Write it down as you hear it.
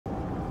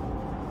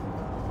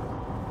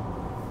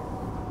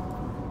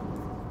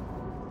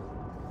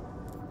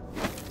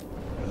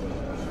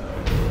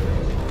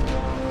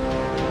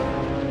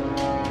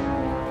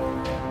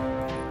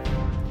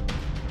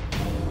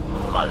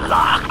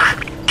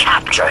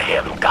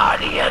him,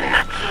 Guardian.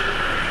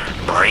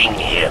 Bring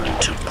him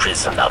to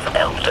Prison of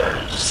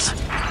Elders.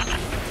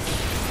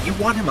 You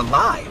want him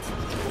alive?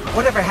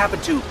 Whatever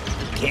happened to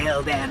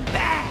kill them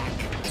back?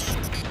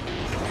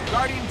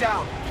 Guardian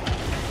down.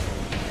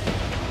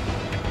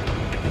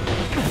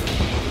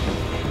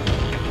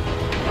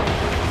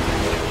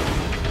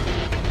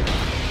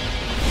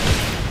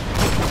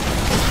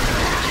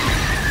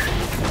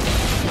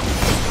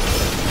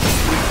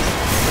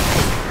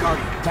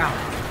 Guardian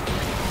down.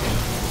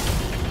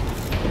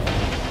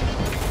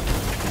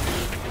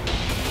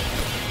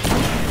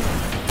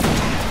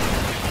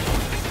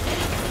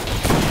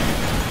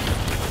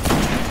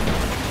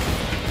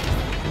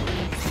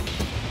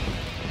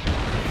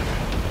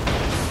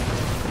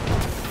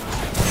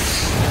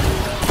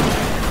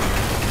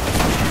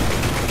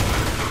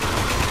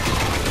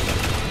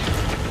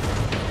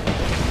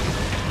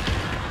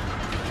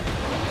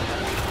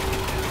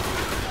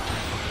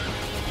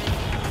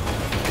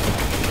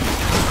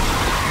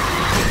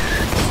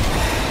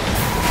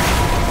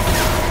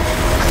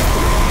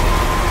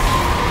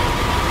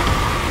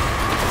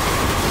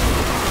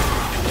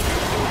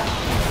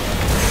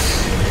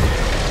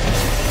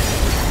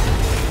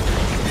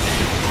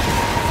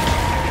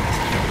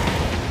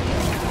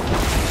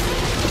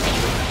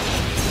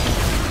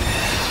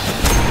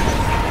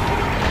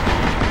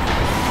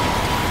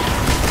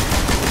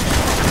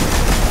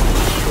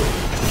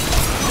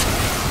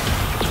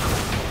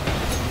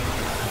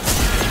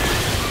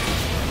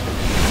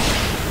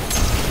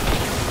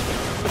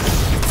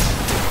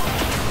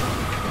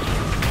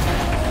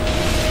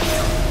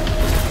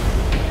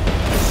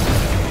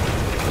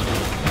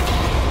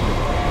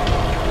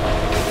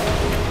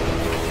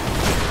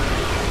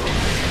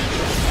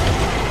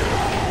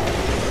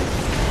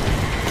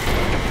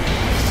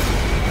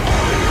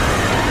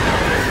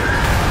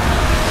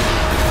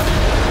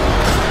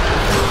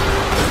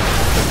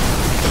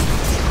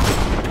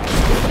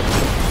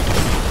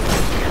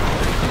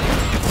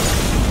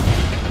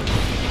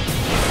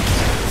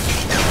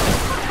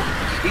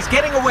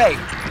 Getting away!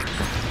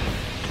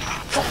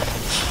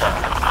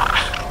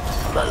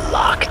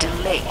 Malak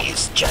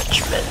delays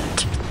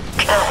judgment.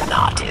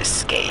 Cannot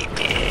escape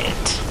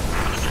it.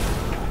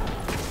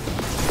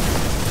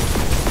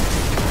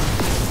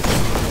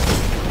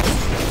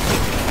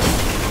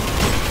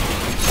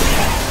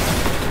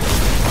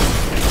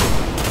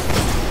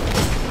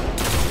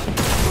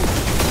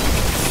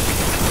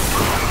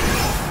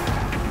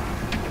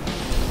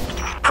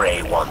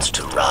 Prey wants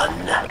to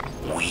run.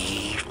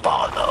 We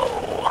follow.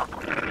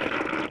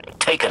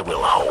 Taken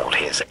will hold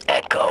his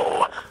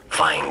echo,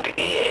 find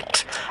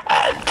it,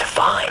 and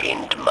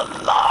find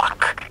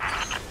Malak.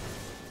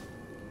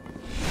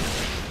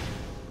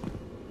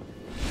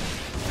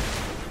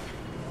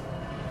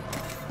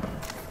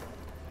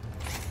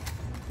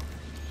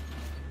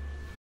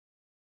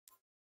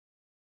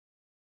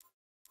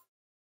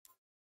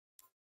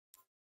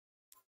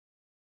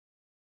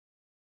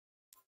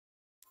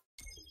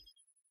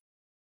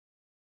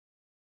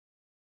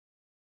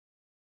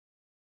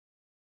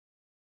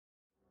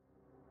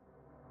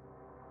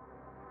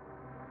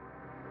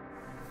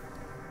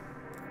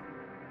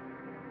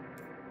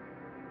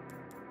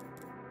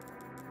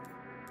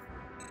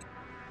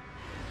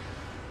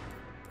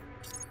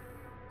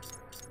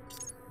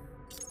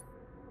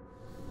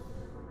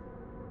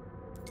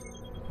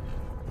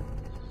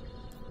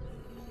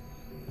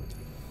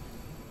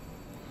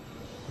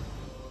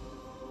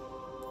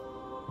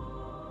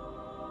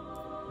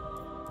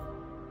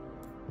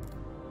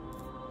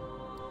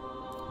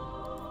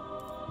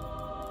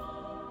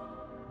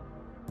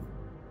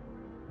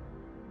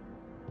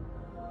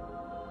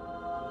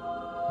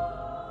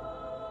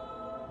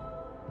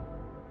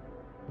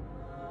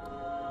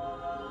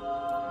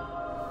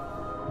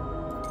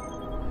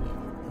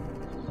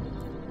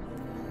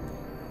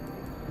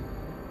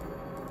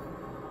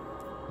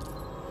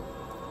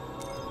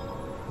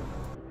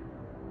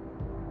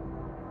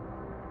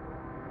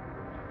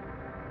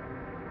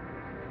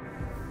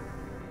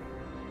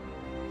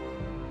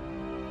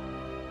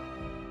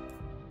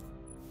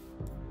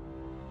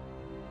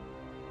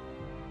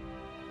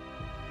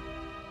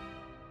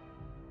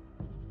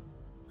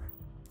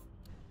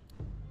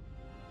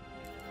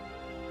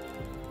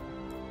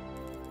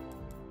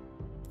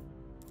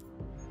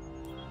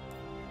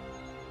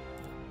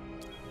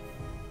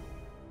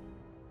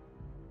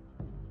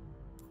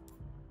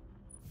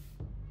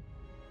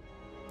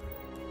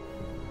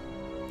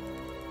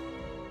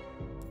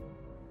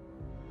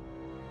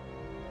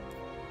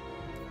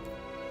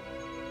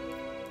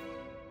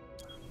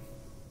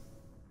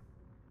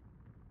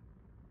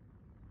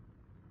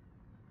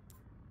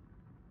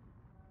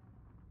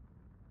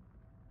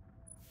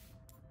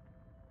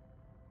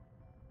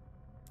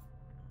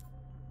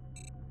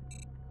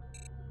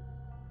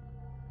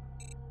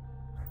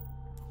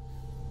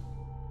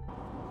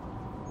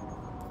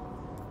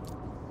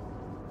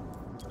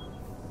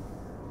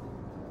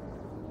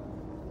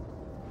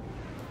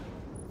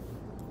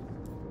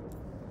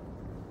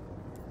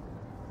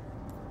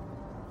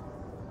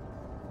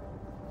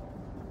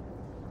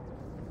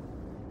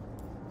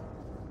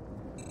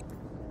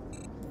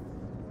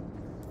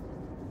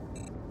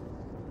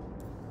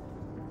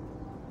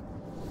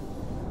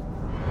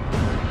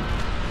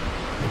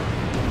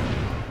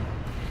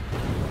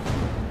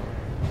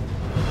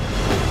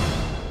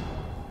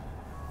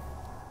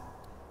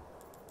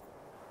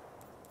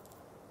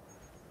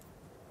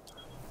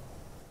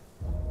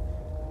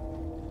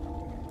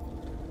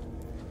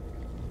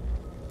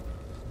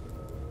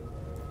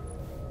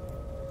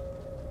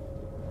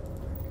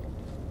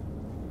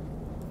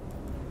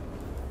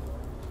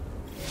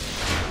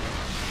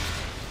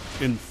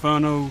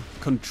 Inferno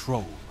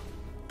Control.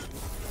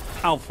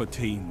 Alpha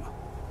Team.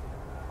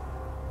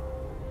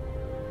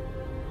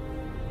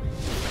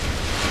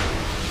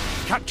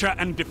 Capture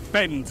and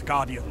defend,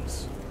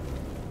 Guardians.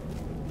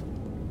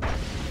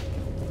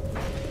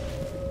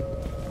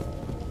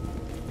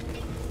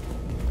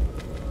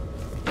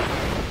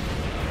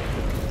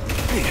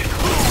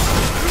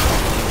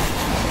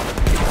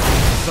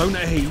 Zone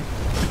A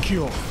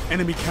secure.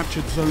 Enemy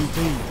captured Zone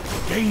B.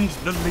 Gains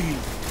the lead.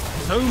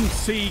 Zone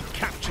C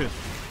captured.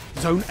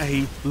 Zone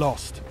A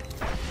lost.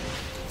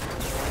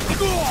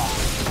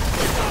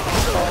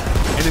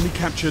 Enemy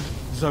captured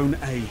Zone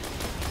A.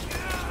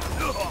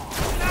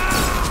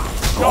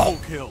 Double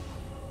kill.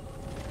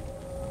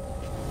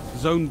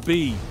 Zone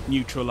B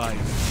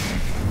neutralized.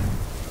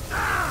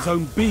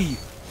 Zone B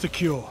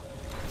secure.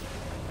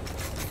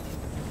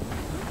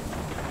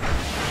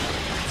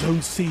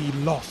 Zone C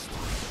lost.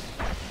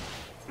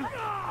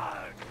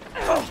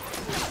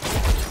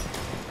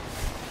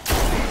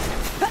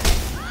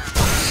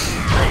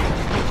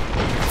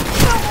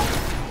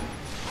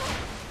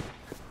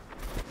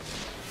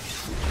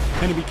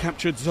 Enemy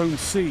captured Zone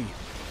C.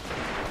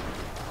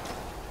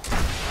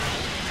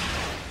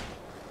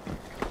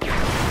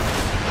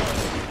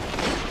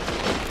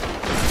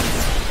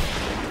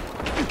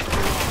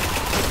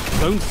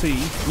 Zone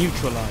C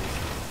neutralized.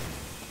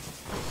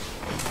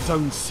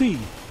 Zone C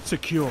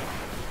secure.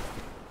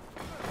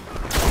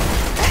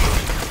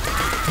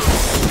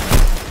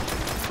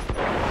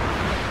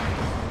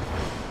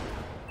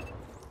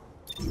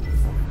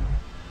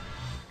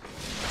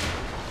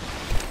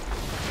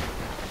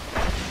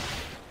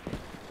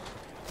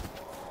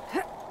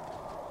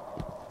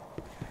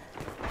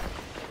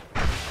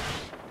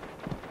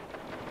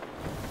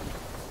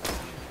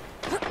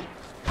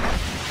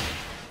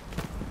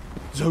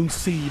 Zone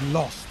C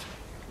lost.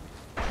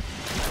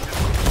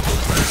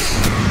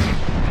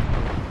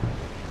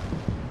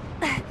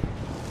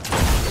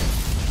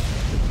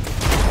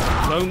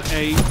 Zone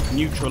A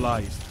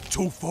neutralized.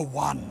 2 for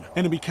 1.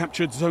 Enemy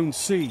captured Zone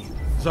C.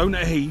 Zone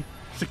A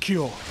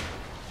secure.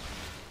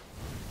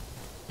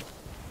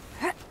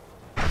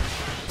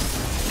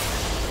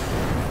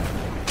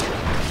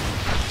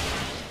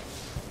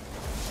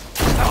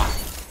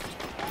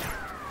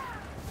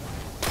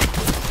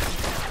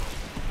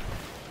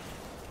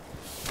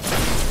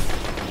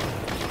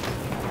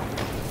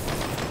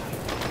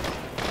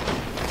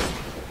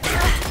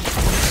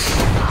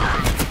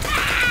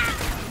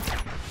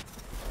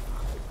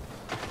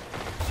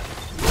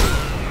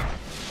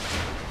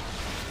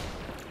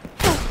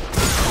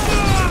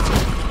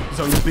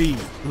 Zone B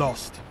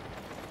lost.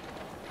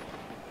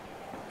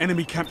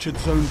 Enemy captured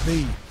Zone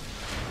B.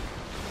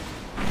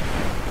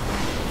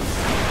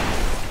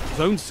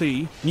 Zone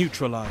C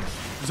neutralized.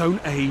 Zone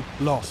A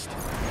lost.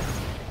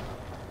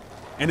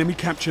 Enemy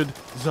captured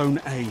Zone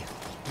A.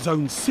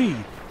 Zone C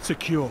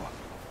secure.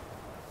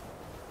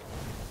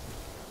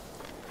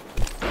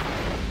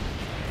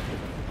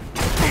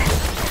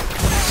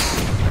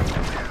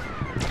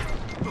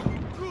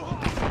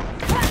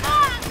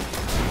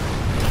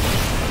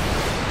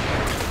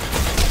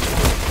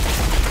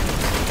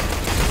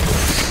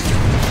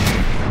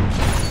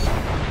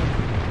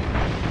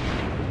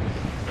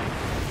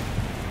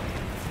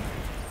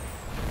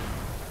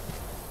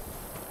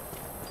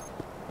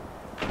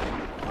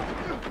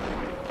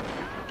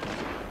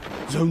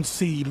 Zone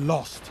C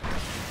lost.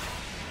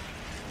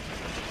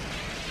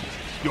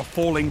 You're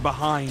falling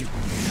behind.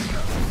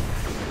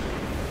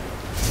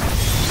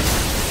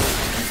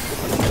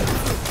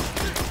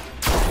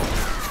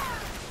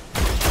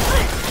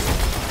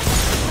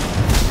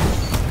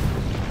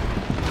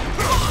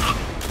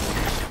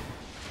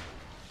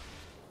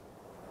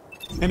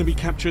 Enemy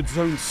captured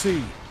Zone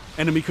C.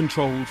 Enemy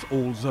controls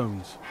all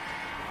zones.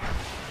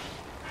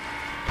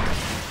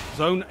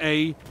 Zone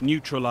A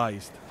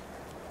neutralized.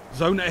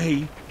 Zone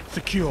A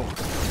secure.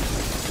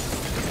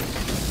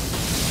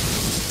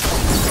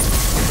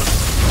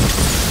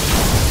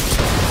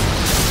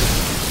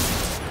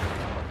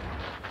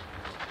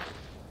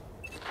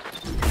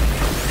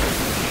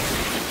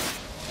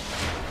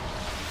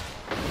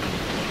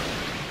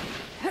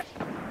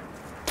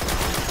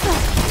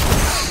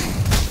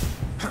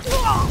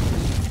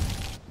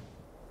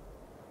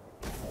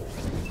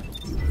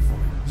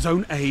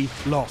 Zone A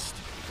lost.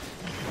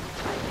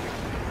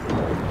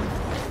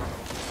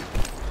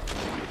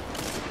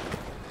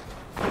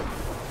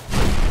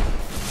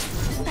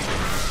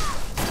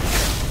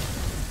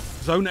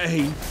 Zone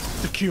A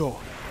secure.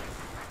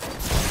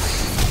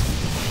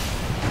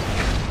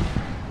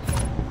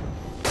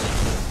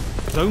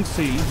 Zone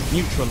C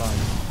neutralized.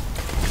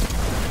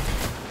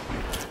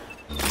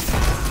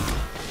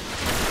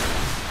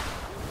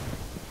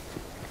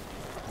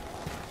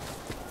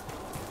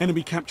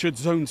 Enemy captured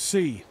Zone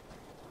C.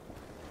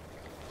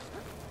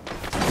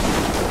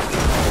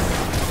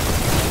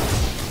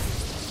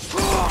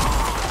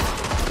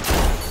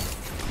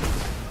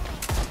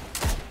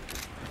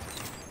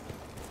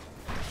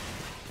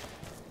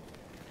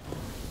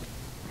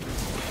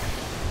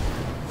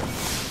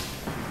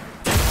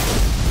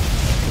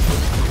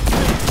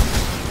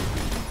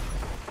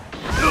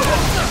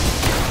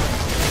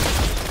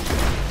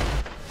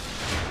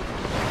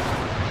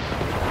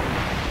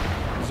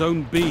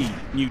 Zone B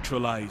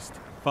neutralized.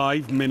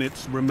 5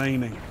 minutes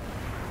remaining.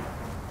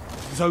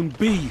 Zone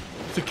B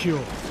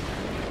secure.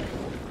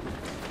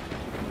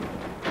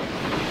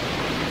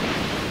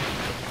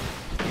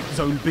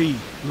 Zone B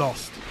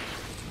lost.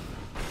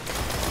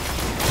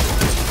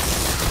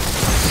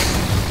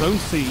 Zone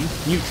C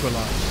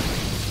neutralized.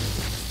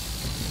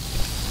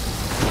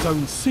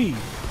 Zone C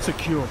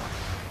secure.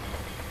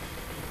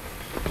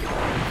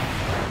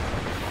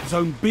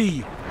 Zone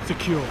B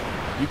secure.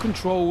 You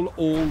control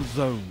all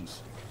zones.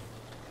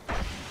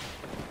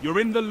 You're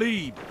in the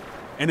lead.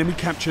 Enemy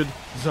captured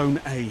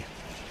Zone A.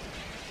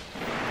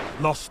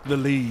 Lost the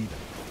lead.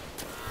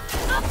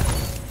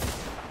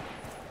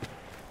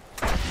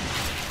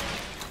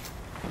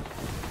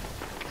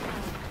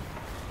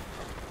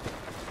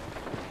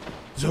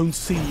 Zone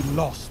C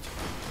lost.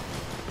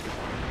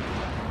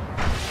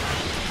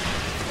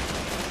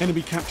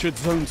 Enemy captured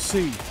Zone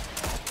C.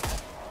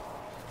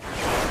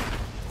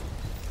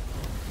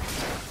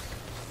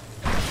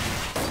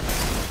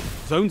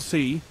 Zone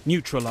C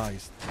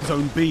neutralized.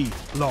 Zone B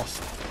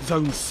lost.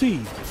 Zone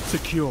C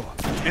secure.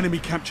 Enemy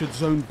captured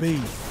Zone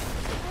B.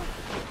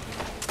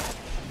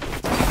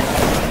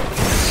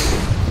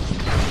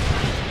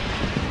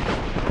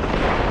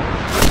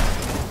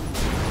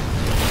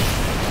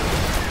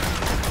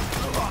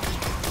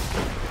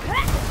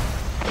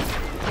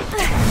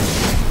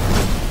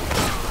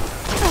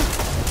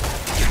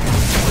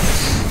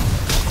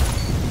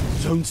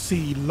 Zone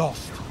C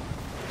lost.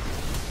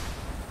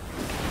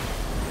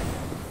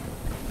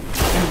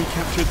 Enemy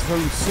captured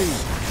Zone C.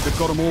 They've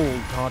got them all,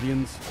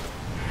 Guardians.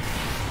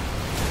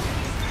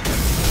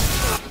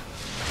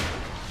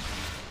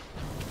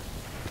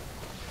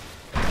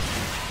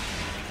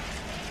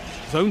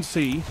 Zone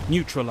C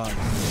neutralized.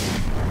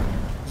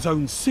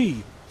 Zone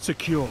C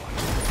secure.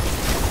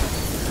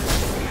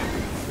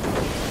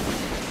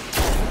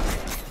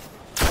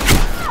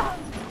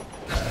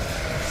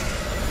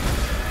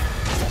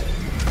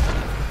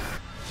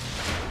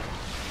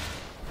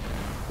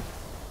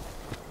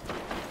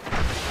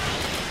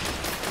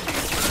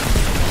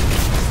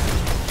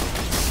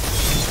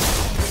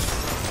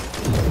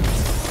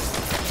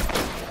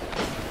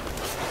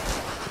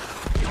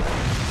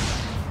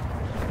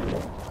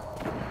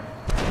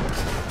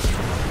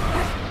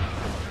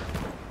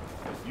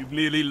 You've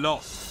nearly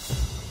lost.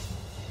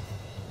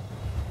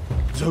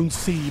 Zone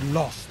C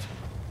lost.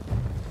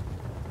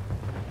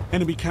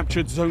 Enemy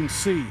captured Zone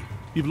C.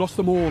 You've lost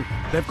them all.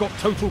 They've got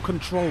total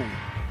control.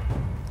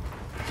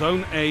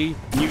 Zone A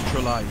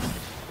neutralized.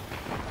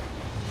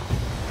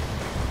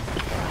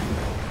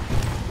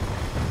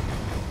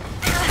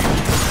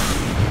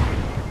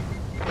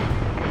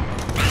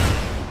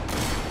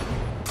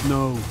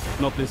 No,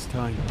 not this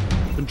time.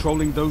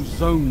 Controlling those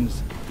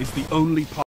zones is the only